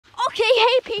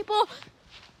people.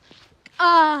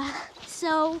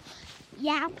 So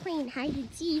yeah, I'm playing hide and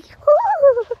seek.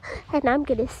 And I'm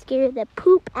gonna scare the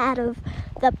poop out of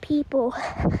the people.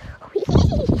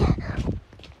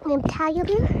 I'm Tyler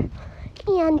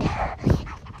and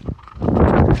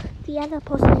the other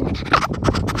person.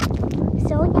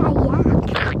 So yeah.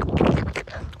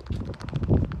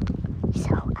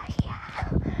 So yeah.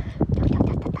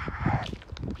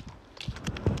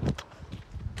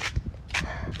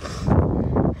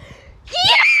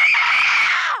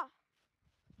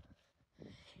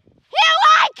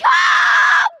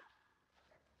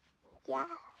 Yeah,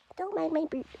 don't mind my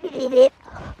boot.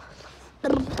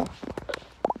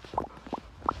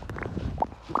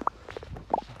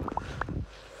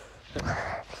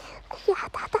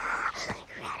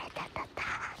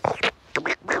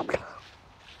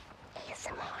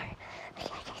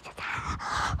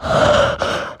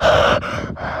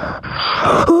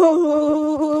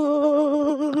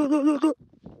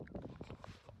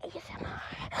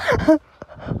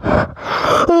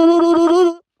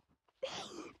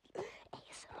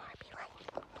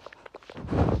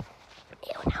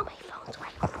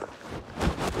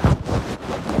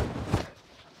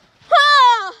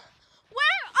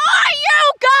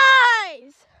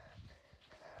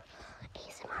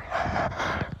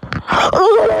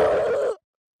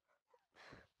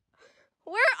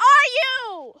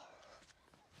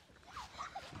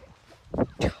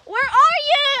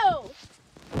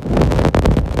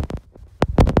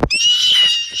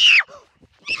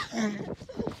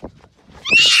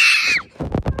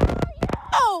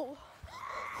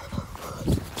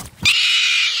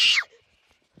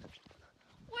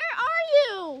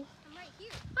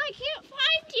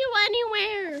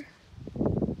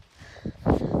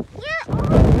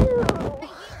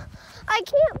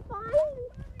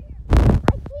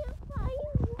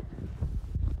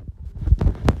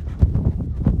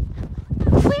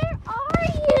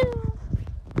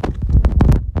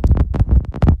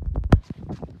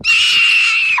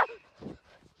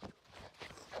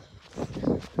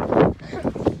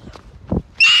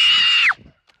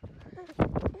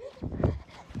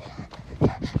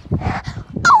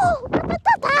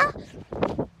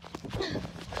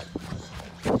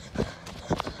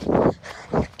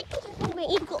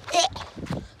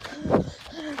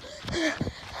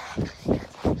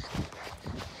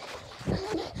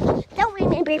 Don't worry,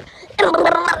 my babe.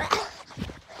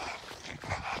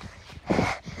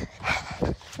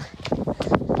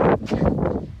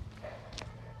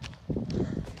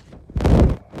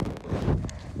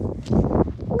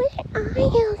 Where are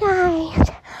you guys?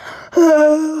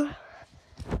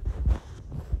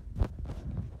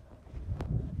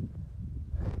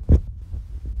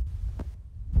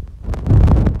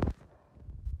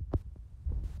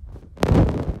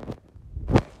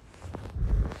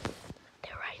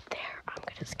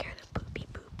 Scare the poopy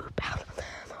poop out of them,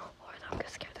 or I'm gonna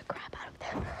scare the crap out of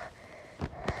them.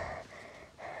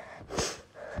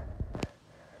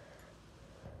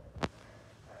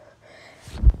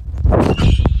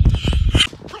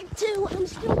 Part 2, I'm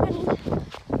still running.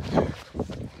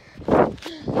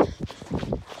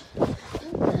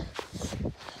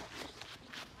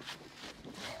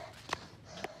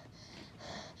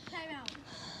 Time out.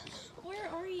 Where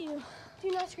are you? Do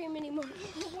not scream anymore.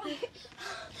 Why?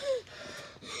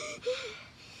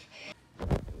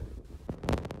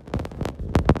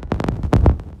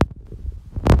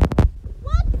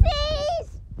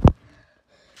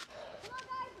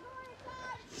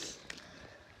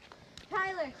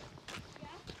 Tyler,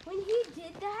 when he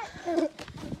did that,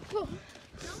 no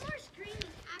more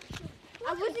screaming, actually.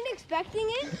 I wasn't expecting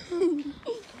it.